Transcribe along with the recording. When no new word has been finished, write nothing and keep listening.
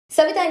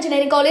SAVEETHA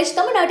Engineering College,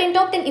 Tamil Nadu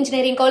top 10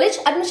 engineering college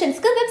admissions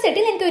ku website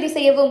il enquiry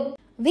செய்யவும்.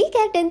 We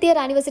care 10th year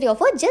anniversary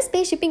offer. Just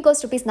pay shipping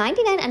cost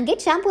 ₹99 and get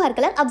shampoo hair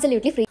color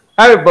absolutely free.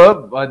 Hi, Bob.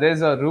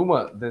 There's a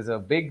rumor. There's a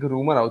big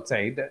rumor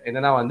outside.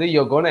 Enna vandu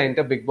you're going to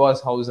enter Bigg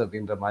Boss house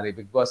அப்படின்ற மாதிரி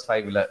Bigg Boss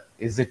 5 ல.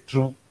 Is it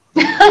true?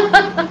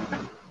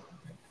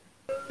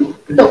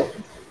 No,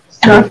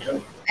 it's not true.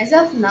 As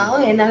of now,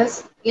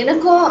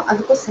 எனக்கும்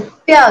அதுக்கும்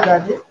செட்டே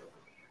ஆகாது.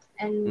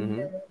 And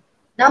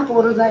நான்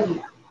போறதா இல்ல.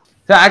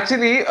 So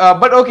actually,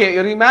 but okay,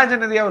 you imagine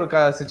ஒரு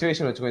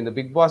situation வச்சுக்கோ, இந்த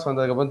Bigg Boss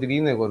வந்ததுக்கு அப்புறம்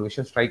திடீர்னு ஒரு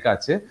விஷயம் ஸ்ட்ரைக்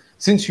ஆச்சு.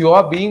 Since you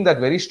are being that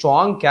very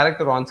strong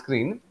character on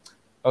screen,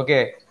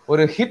 okay,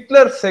 ஒரு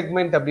ஹிட்லர்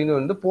செக்மெண்ட் அப்படின்னு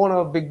வந்து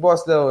போன Bigg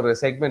Bossல ஒரு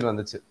செக்மெண்ட்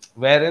வந்துச்சு,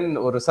 வேறன்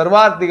ஒரு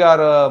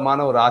சர்வாதிகாரமான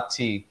ஒரு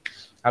ஆட்சி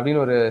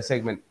அப்படின்னு ஒரு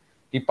செக்மெண்ட்.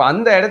 இப்ப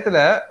அந்த இடத்துல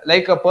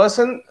like a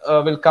person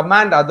will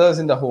command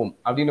others in the home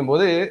அப்படின்னும்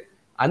போது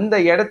அந்த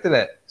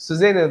இடத்துல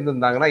சுசேன்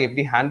இருந்திருந்தாங்கன்னா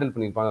எப்படி ஹேண்டில்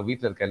பண்ணிருப்பாங்க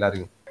வீட்டுல இருக்க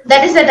எல்லாரையும்?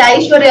 That is that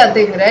Aishwarya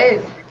thing,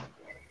 right?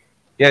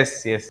 Yes,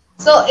 yes.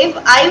 So if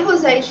I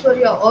was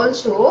Aishwarya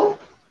also,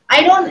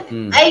 I know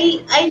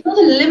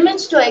the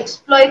limits to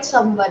exploit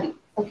somebody.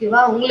 Okay,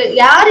 va ungle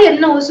yaar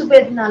enna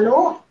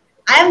usupetnalo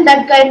I am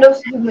that kind of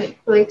human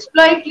to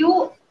exploit you.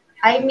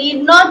 I need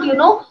not,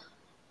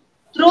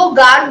 throw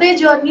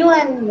garbage on you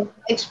and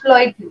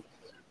exploit you.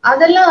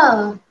 Adalla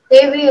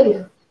தேவையே இல்ல.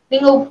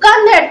 நீங்க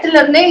உட்கார்ந்த இடத்துல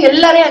இருந்தே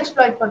எல்லாரையும்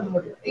exploit பண்ண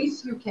முடியும் if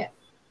you can.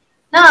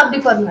 நான்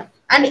அப்படி பண்ணுவேன்.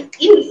 And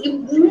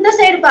இந்த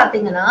சைடு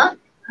பாத்தீங்கன்னா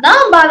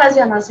நான் பாலாஜி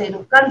அண்ணா சைடு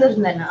உட்கார்ந்து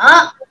இருந்தேன்னா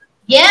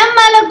என்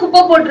மேல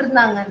குப்பை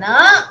போட்டிருந்தாங்கன்னா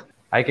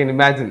I can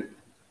imagine.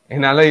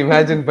 என்னால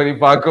இமேஜின் பண்ணி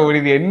பார்க்க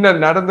முடியுது என்ன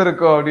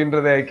நடந்திருக்கும்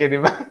அப்படின்றத I can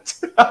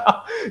imagine.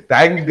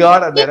 Thank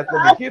God அந்த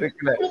இடத்துல நீங்க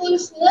இருக்கல.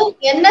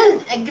 என்ன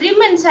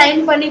அக்ரிமெண்ட்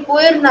சைன் பண்ணி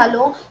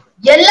போயிருந்தாலும்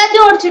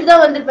எல்லாத்தையும் உடைச்சிட்டு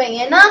தான் வந்திருப்பேன்.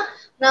 ஏன்னா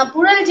நான்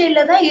புழல்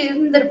ஜெயில தான்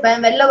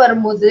இருந்திருப்பேன். வெளில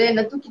வரும்போது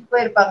என்ன தூக்கிட்டு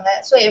போயிருப்பாங்க.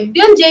 சோ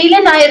எப்படியும்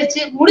ஜெயிலன்னு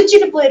ஆயிருச்சு,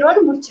 முடிச்சிட்டு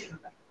போயிருவான்னு முடிச்சிருப்பேன்.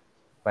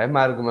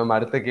 பயமா இருக்கு மேம்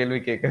அடுத்த கேள்வி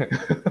கேட்க.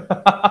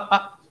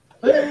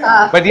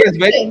 But yes,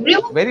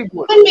 very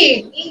good.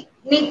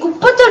 நீ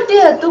குப்பை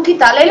தொட்டிய தூக்கி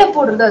தலையில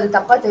போடுறது அது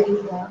தப்பா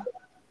தெரியல.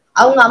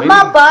 அவங்க அம்மா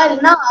அப்பா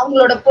இல்லைன்னா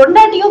அவங்களோட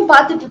பொண்டாட்டியும்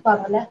பாத்துட்டு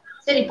இருப்பாங்கல்ல.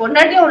 சரி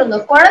பொண்டாட்டியும் அவளுங்க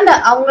குழந்தை,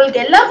 அவங்களுக்கு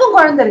எல்லாருக்கும்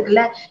குழந்தை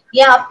இருக்குல்ல.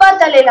 என் அப்பா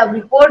தலையில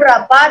அப்படி போடுறா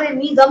பாரு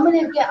நீ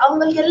கம்முன்னு இருக்க,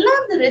 அவங்களுக்கு எல்லாம்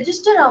அந்த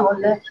ரெஜிஸ்டர்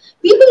ஆகும்ல.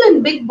 People in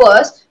Bigg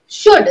Boss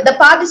should, the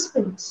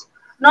participants,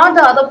 not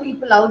the other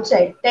people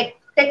outside.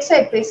 Tech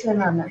side பேசல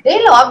நான்.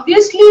 They'll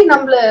obviously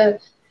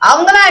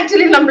அவங்கதான்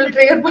ஆக்சுவலி நம்மள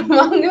ட்ரிகர்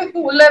பண்ணுவாங்க,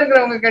 உள்ள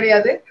இருக்கிறவங்க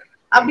கிடையாது.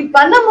 அப்படி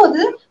பண்ணும்போது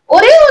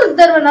ஒரே ஒரு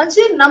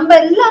தடவைனாச்சு நம்ம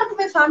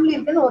எல்லாருக்குமே ஃபேமிலி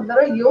இருக்குன்னு ஒரு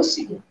தடவை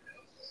யோசிக்கணும்.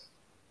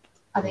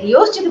 அதை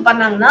யோசிச்சுட்டு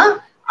பண்ணாங்கன்னா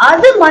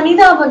அது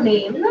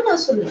மனிதாபநேயம்னு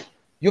நான் சொல்லுவேன்.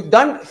 You've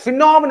done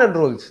phenomenal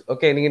roles.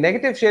 Okay, நீங்க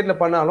நெகட்டிவ் ஷேட்ல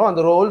பண்ணாலும்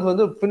அந்த ரோல்ஸ்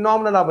வந்து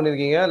phenomenal-ஆ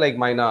பண்ணிருக்கீங்க லைக்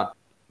மைனா.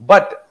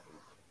 But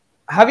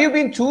have you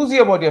been choosy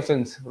about your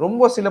films?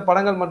 ரொம்ப சில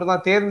படங்கள் மட்டும்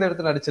தான்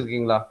தேர்ந்தெடுத்து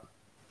நடிச்சிருக்கீங்களா?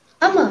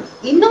 ஆமா,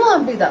 இன்னமும்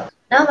அப்படிதான்.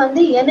 நான்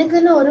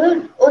எனக்குன்னு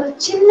ஒரு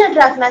சின்ன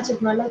ட்ராக்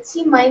நடிச்சிருக்கேன். சி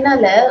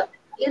மைனால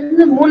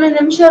இருந்து 3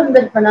 நிமிஷம்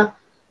இருந்திருப்பேனா,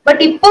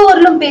 பட் இப்போ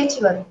வரலும் பேச்சு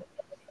வரும்.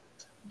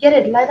 Get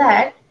it like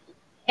that.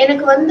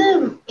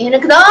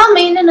 எனக்கு தான்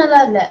மெயின்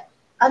நல்லா இல்ல,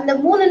 அந்த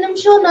 3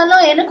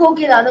 நிமிஷம்னாலும் எனக்கு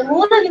ஓகே தான். அந்த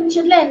 3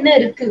 நிமிஷத்துல என்ன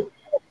இருக்கு,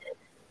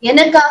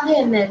 எனக்காக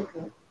என்ன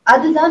இருக்கு,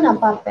 அதுதான்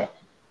நான் பார்ப்பேன்.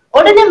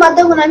 உடனே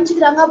மத்தவங்க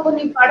நினைச்சுக்கிறாங்க அப்போ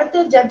நீ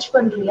படத்தை ஜட்ஜ்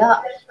பண்றியா?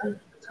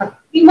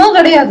 சத்தியமா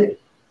கிடையாது.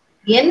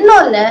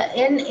 என்னால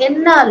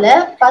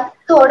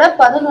 10ஓட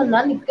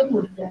 11 நிக்க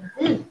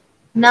முடியாது.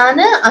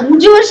 நானு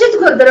 5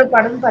 வருஷத்துக்கு ஒரு தடவை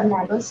படம்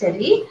பண்ணாலும்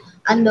சரி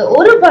அந்த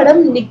ஒரு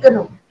படம்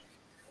நிக்கணும்.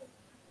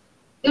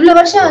 இவ்வளவு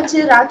வருஷம் ஆச்சு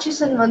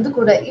ராட்சசன்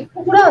கூட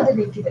இப்ப கூட அது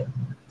நிக்குது.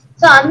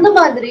 சோ அந்த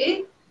மாதிரி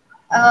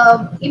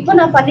இப்ப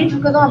நான் பண்ணிட்டு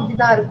இருக்கதும்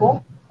அப்படிதான் இருக்கும்.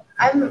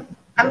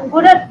 I'm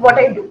good at what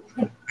I do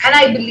and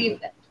I believe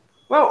that.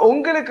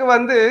 உங்களுக்கு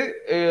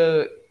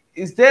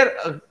is there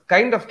a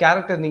kind of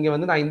character நீங்க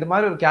நான் இந்த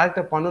மாதிரி ஒரு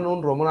கேரக்டர்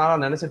பண்ணணும்னு ரொம்ப நாளா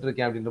நினைச்சிட்டு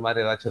இருக்கேன் அப்படின்ற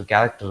மாதிரி ஏதாச்சும் ஒரு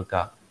கேரக்டர்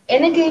இருக்கா?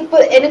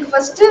 எனக்கு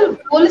ஃபர்ஸ்ட்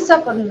போலீஸா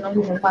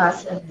பண்ணணும்னு ரொம்ப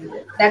ஆசை இருந்தது.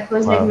 That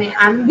was like my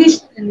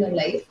ambition in my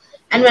life.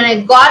 And when I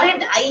got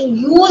it, I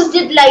used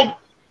it like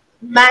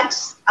max.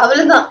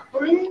 அவ்வளவுதான்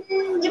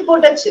புரிஞ்சு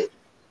போட்டாச்சு,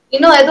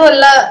 இன்னும் எதுவும்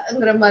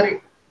இல்லங்கிற மாதிரி.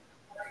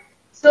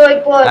 சோ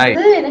இப்போ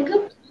எனக்கு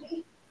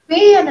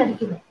பேயா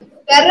நடிக்கணும்,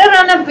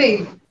 டெரரான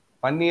பேய்.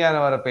 பண்ணியான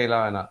வர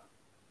பேய்லாம் வேணாம்,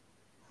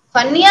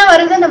 பண்ணியா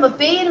வருது. நம்ம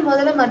பேய்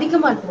முதல்ல மதிக்க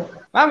மாட்டோம்.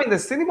 மேம் இந்த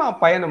சினிமா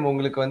பயணம்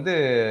உங்களுக்கு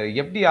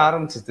எப்படி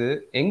ஆரம்பிச்சிச்சு,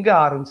 எங்க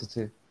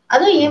ஆரம்பிச்சிச்சு?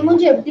 அதுவும் என்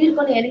மூஞ்சி எப்படி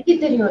இருக்கும்னு எனக்கே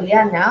தெரியும்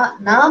இல்லையா.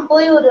 நான்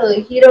போய் ஒரு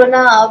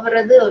ஹீரோனா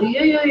ஆகுறது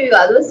ஐயோ,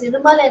 அதுவும்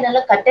சினிமால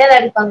என்னால கட்டையால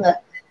அடிப்பாங்க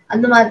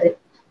அந்த மாதிரி.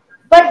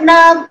 பட்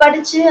நான்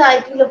படிச்சு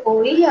ஐடில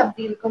போய்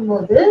அப்படி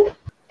இருக்கும்போது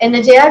என்ன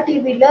ஜெயா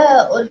டிவில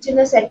ஒரு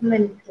சின்ன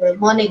செக்மெண்ட்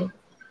மார்னிங்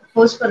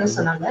ஹோஸ்ட் பண்ண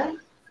சொன்னாங்க.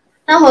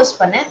 நான் ஹோஸ்ட்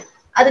பண்ணேன்.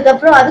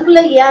 அதுக்கப்புறம்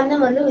அதுக்குள்ள ஏன்னு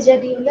விஜய்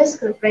டிவில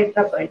ஸ்கிரிப்ட்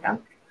ரைட்டரா போயிட்டான்.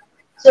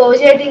 சோ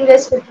விஜய் டிவில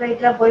ஸ்கிரிப்ட்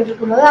ரைட்டரா போயிட்டு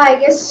இருக்கும்போது ஐ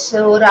கெஸ்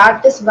ஒரு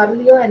ஆர்டிஸ்ட்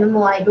வரலையோ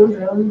என்னமோ, I don't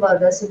remember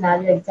the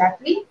scenario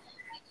exactly.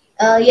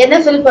 என்ன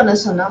ஃபில் பண்ண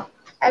சொன்னா.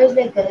 ஐ வாஸ்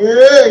லைக்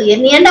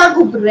என்ன ஏன்டா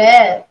கூப்பிடுற,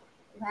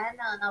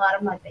 வேணாம் நான் வர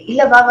மாட்டேன்.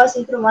 இல்ல பாபா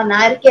சீக்கிரம் வா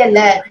நான்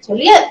இருக்கேன்ல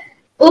சொல்லி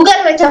உட்கார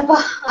வச்சப்பா.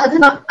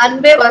 அதுதான்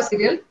அன்பே வா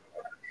serial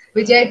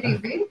Vijay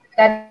TV.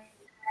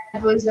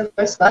 That was the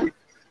first one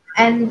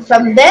and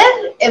from there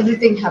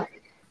everything happened.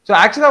 So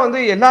ஆக்சுவலாக வந்து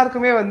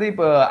எல்லாருக்குமே வந்து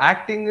இப்போ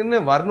ஆக்டிங்னு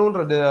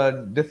வரணுன்ற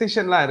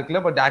டெசிஷன்லாம் இருக்குல்ல,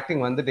 பட்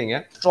ஆக்டிங் வந்துட்டீங்க.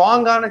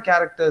 ஸ்ட்ராங்கான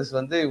கேரக்டர்ஸ்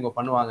வந்து இவங்க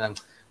பண்ணுவாங்க.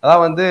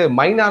 அதாவது வந்து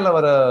மைனால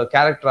வர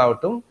கேரக்டர்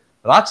ஆகட்டும்,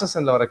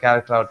 ராட்சசன்ல வர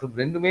கேரக்டர் ஆகட்டும்,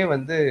 ரெண்டுமே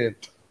வந்து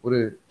ஒரு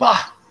பா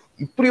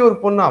இப்படி ஒரு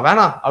பொண்ணா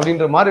வேணாம்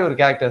அப்படின்ற மாதிரி ஒரு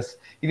கேரக்டர்ஸ்.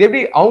 இது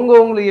எப்படி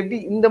அவங்களை எப்படி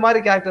இந்த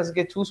மாதிரி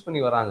கேரக்டர்ஸ்க்கே சூஸ்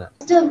பண்ணி வராங்க?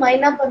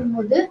 மைனா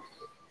பண்ணும்போது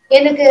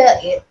எனக்கு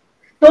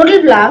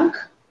டோட்டல் பிளாங்க்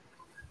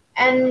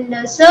அண்ட்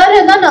சார்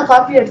தான் நான்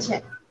காப்பி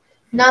அடிச்சேன்.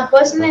 நான்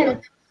பர்சனலா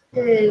எனக்கு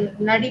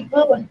நடிப்பு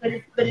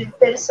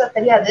பெருசா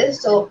தெரியாது.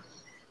 So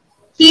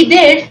he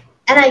did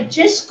and I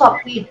just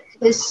copied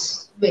his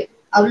way.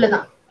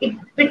 அவ்வளவுதான்.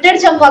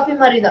 பிட்டடிச்ச காப்பி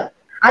மாதிரி தான்.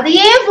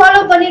 அதையே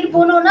ஃபாலோ பண்ணிட்டு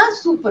போனோம்னா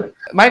சூப்பர்.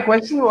 My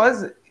question was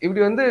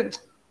இப்படி வந்து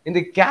இந்த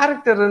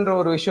கேரக்டர்ன்ற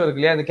ஒரு விஷயம் இருக்கு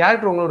இல்லையா, அந்த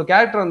கேரக்டர் உங்களோட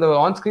கேரக்டர் அந்த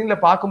ஆன் ஸ்கிரீன்ல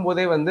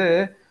பார்க்கும்போதே வந்து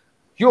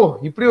ஐயோ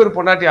இப்படி ஒரு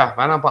பொண்டாட்டியா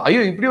வேணாம்ப்பா,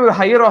 ஐயோ இப்படி ஒரு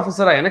ஹையர்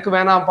ஆஃபீஸரா எனக்கு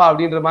வேணாம்ப்பா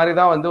அப்படின்ற மாதிரி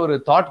தான் வந்து ஒரு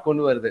தாட்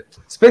கொண்டு வருது.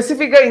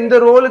 ஸ்பெசிஃபிக்கா இந்த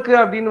ரோலுக்கு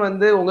அப்படின்னு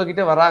வந்து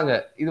உங்ககிட்ட வராங்க.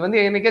 இது வந்து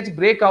என்னைக்காச்சும்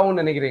பிரேக்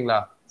ஆகும்னு நினைக்கிறீங்களா?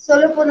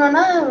 சொல்ல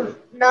போனோம்னா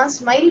நான்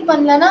ஸ்மைல்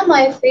பண்ணலன்னா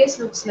my face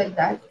looks like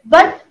that.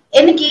 But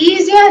எனக்கு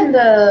ஈஸியா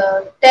இந்த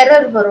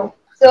டெரர் வரும்.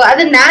 ஸோ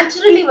அது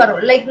நேச்சுரலி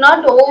வரும், லைக்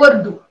நாட்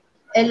ஓவர் டூ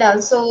எல்லாம்.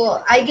 ஸோ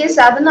ஐ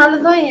கெஸ்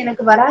அதனாலதான்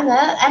எனக்கு வராங்க.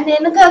 அண்ட்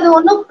எனக்கு அது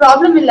ஒன்றும்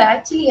ப்ராப்ளம் இல்லை.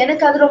 ஆக்சுவலி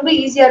எனக்கு அது ரொம்ப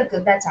ஈஸியா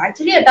இருக்கு. That's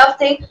actually a tough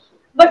thing.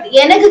 But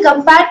எனக்கு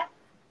compared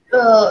to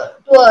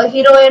a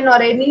heroine or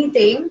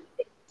anything,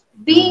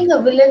 being a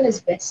villain is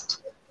best.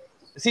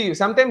 See,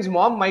 sometimes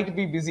mom might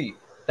be busy.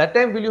 That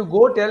time will you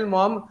go tell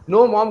mom,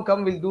 no mom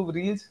come we'll do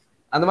reels?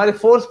 அந்த மாதிரி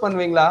force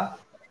பண்ணுவீங்களா?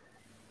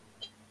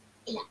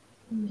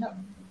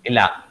 இல்ல.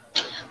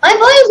 My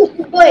boy is a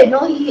good boy. No,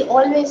 he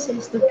always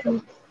says the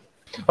truth.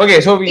 Okay,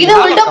 so we இத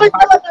உல்டா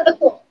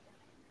நடக்கும்.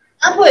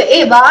 அப்போ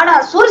ஏய் வாடா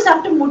சோறு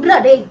சாப்பிட்டு முட்றா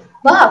டேய்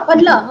வா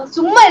பண்ணலாம்.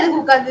 சும்மா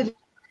எதுக்கு உட்கார்ந்து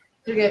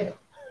இருக்கே?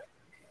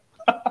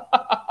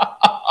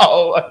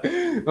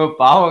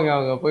 பாவங்க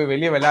அவங்க போய்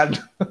வெளியே விளையாடு.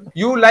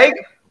 You like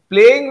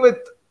playing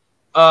with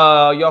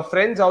your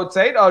friends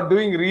outside or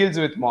doing reels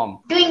with mom?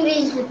 Doing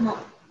reels with mom.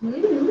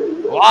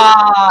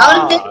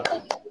 Wow.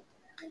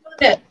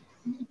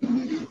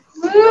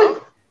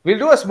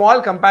 We'll do a small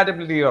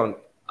compatibility round.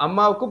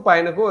 அம்மாவுக்கும்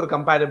பையனுக்கும் ஒரு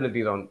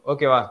compatibility round.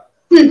 ஓகேவா?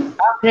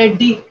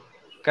 Ready.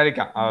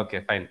 கரெக்ட்டா? Okay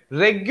fine.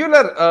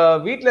 ரெகுலர்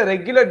வீட்ல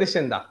ரெகுலர் டிஷ்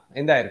என்ன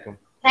எந்த இருக்கும்?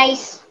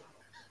 Rice.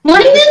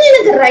 Morning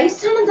எனக்கு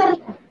ரைஸ் தான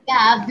தரல.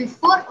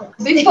 பிஃபோர்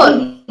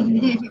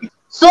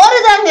சோறு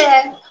தாங்க.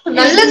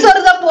 நல்ல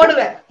சோறு தான்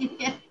போடுவேன்.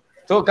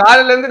 சோ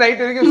காலையில இருந்து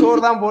நைட் வரைக்கும் சோறு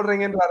தான்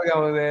போடுறீங்கன்னு பாருங்க.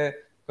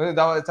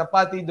 கொஞ்சம்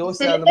சப்பாத்தி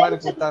தோசை அந்த மாதிரி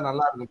கொடுத்தா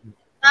நல்லா இருக்கும்.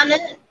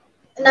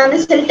 நான்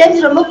சில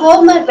டைம்ஸ் ரொம்ப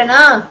கோவமா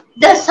இருப்பேனா,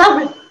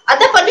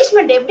 அத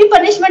பனிஷ்மெண்ட். எப்படி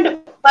பனிஷ்மெண்ட்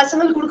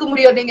பசங்களுக்கு கொடுக்க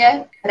முடியும்? நீங்க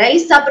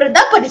ரைஸ் சாப்பிடுறது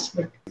தான்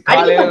பனிஷ்மெண்ட்.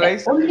 காலையில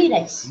ரைஸ், only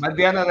ரைஸ்,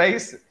 மத்தியான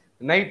ரைஸ்,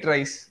 நைட்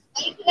ரைஸ்.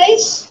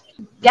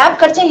 கேப்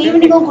கிடைச்சா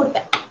ஈவினிங்கும்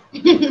கொடுப்பேன்.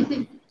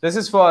 This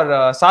is for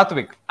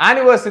Satvik.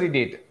 Anniversary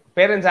date.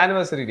 Parents'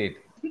 anniversary date.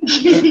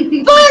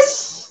 Boss!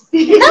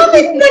 Now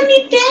it's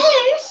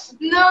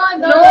 2010.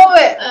 No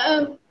way.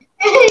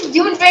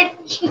 June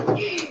 20.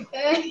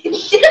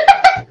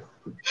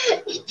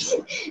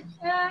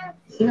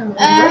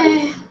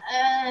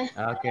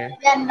 Okay.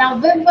 Yeah,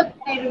 November,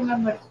 I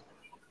remember.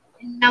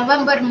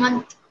 November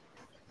month.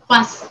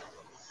 First.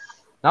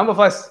 Number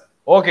first.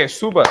 Okay,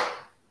 super.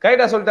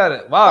 Kaita soltaru.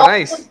 Wow,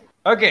 nice.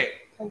 Okay.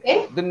 Okay.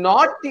 The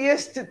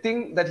naughtiest thing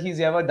that he's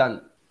ever done.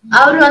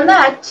 அவர் வந்து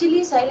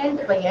actually silent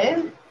பையன்.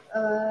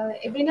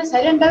 எப்படின்னா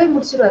சைலண்டாவே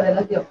முடிச்சிருவாரு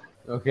எல்லாத்தையும்.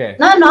 Okay.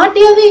 நான்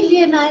நாட்டியாவே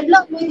இல்லையே, நான்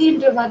எல்லாம்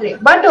அமைதின்ற மாதிரி.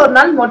 But ஒரு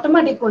நாள் மொட்டை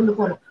மாடிக்கு கொண்டு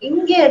போனோம்.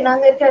 இங்க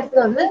நாங்க இருக்க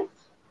இடத்துல வந்து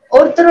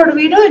ஒருத்தரோட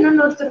வீடும்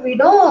இன்னொருத்தர்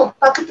வீடும்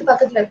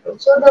பக்கத்துல இருக்கும்.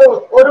 ஸோ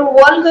ஒரு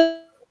வால்க்கு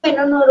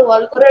இன்னொரு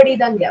வால்க்கு ஒரு அடி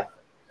தான் கேப்.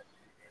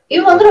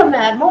 இவன் வந்து ரொம்ப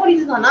நேரமா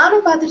ஓடிட்டு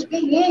நானும் பாத்துட்டு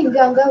இருக்கேன். ஏன் இங்க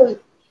அங்க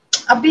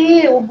அப்படியே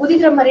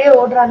குதிக்கிற மாதிரியே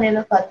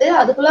ஓடுறான்னு பார்த்து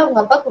அதுக்குள்ள அவங்க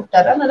அப்பா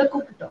கூப்பிட்டாரு. அதனால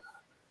கூப்பிட்டோம்.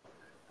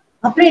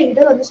 அப்புறம்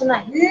என்கிட்ட வந்து சொன்னா,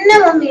 என்ன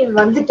மம்மி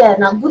வந்துட்டேன்,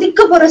 நான் குதிக்க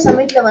போற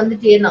சமயத்துல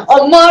வந்துட்டேன்னா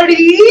அம்மாடி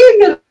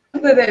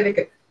இருந்தது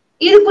எனக்கு.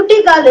 இது குட்டி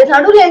காலு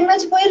நடுவுல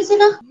எங்கனாச்சும்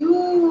போயிருச்சுன்னா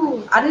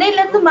அன்னையில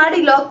இருந்து மாடி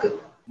லாக்கு.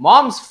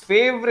 Mom's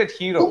favorite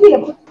hero.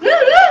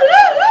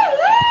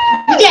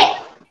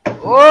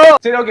 ஓ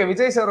சரி, ஓகே.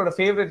 விஜய் சாரோட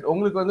ஃபேவரட்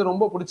உங்களுக்கு வந்து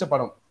ரொம்ப பிடிச்ச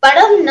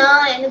படம்னா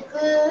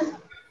எனக்கு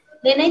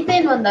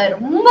நினைத்தேன் வந்தாய்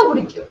ரொம்ப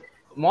பிடிக்கும்.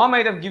 Mom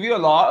might have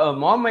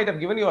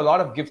given you a lot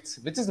of gifts.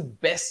 Which is the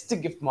best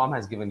gift mom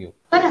has given you?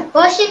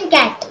 Persian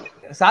cat.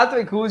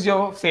 Satvik, who's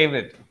your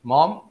favorite,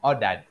 mom or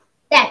dad?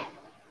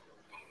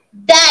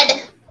 Dad.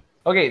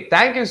 Okay,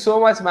 thank you so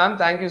much, ma'am.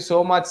 Thank you so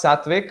much,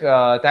 Satvik.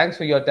 Thanks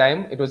for your time.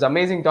 It was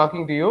amazing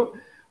talking to you.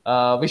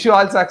 Wish you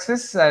all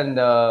success and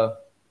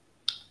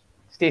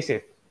stay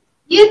safe.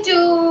 You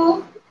too.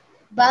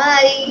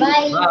 Bye.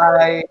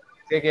 Bye.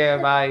 Take care.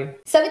 Bye.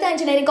 SAVEETHA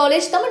Engineering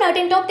College,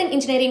 தமிழ்நாட்டின் top 10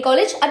 engineering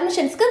college.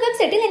 அட்மிஷன்ஸ்க்கு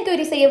வெப்சைட்டில்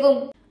enquiry செய்யவும்.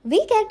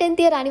 We care 10th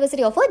year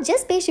anniversary offer.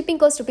 Just pay shipping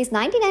cost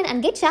 ₹99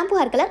 and get shampoo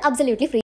hair color absolutely free.